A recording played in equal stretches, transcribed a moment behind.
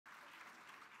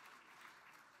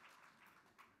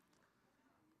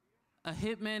A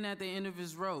hitman at the end of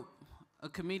his rope, a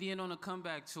comedian on a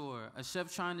comeback tour, a chef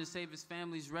trying to save his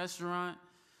family's restaurant.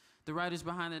 The writers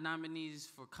behind the nominees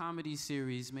for comedy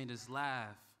series made us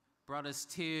laugh, brought us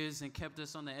tears, and kept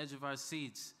us on the edge of our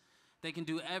seats. They can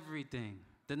do everything.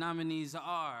 The nominees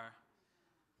are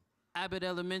Abbott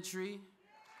Elementary,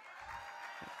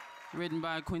 written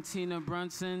by Quintina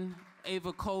Brunson,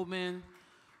 Ava Coleman,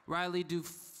 Riley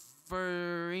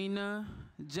Dufarina,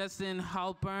 Justin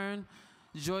Halpern,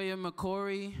 Joya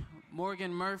McCory,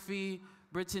 Morgan Murphy,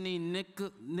 Brittany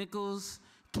Nichols,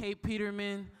 Kate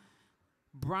Peterman,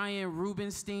 Brian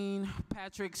Rubenstein,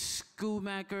 Patrick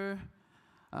Schumacher,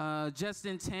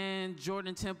 Justin Tan,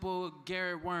 Jordan Temple,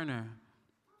 Garrett Werner.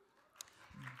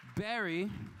 Barry,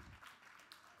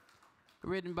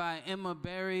 written by Emma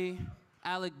Barry,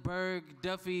 Alec Berg,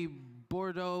 Duffy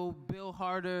Bordeaux, Bill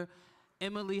Harder,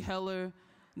 Emily Heller,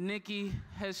 Nikki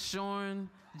Heshorn,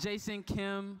 Jason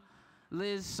Kim,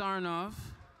 Liz Sarnoff.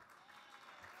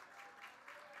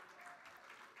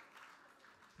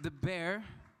 The Bear,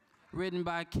 written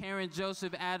by Karen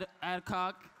Joseph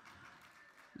Adcock,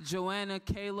 Joanna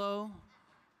Calo,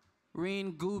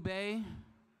 Rene Gube,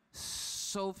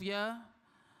 Sofya,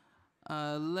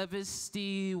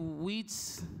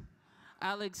 Levitsky-Weitz,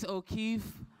 Alex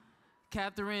O'Keefe,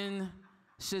 Catherine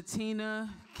Schetina,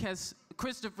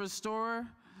 Christopher Storer,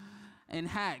 and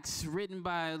Hacks, written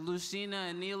by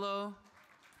Lucina Anilo,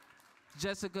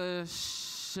 Jessica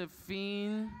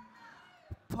Shafine,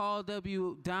 Paul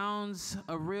W. Downs,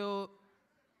 Ariel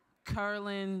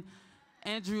Carlin,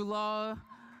 Andrew Law,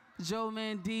 Joe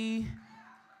Mandee,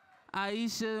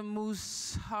 Aisha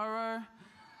Musharar,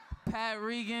 Pat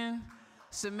Regan,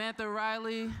 Samantha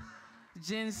Riley,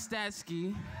 Jen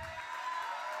Statsky.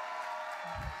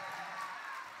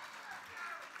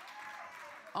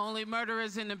 Only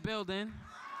Murderers in the Building.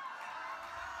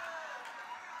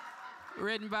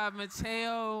 Written by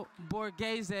Matteo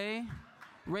Borghese,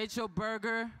 Rachel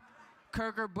Berger,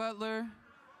 Kirker Butler,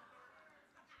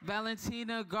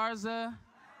 Valentina Garza,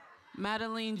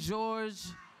 Madeline George,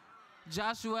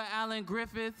 Joshua Allen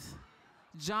Griffith,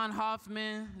 John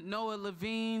Hoffman, Noah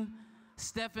Levine,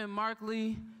 Stephen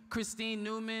Markley, Christine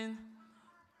Newman,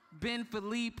 Ben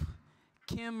Philippe,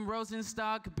 Kim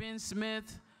Rosenstock, Ben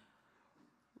Smith,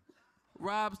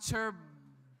 Rob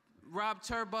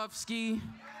Turbovsky.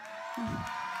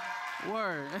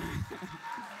 Word.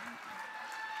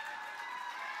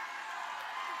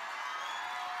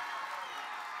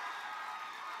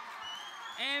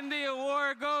 And the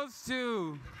award goes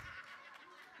to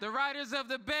the writers of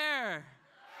The Bear.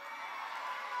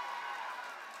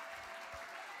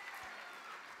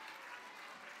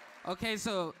 Okay,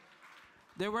 so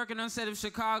they're working on set of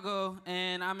Chicago,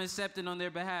 and I'm accepting on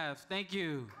their behalf. Thank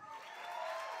you.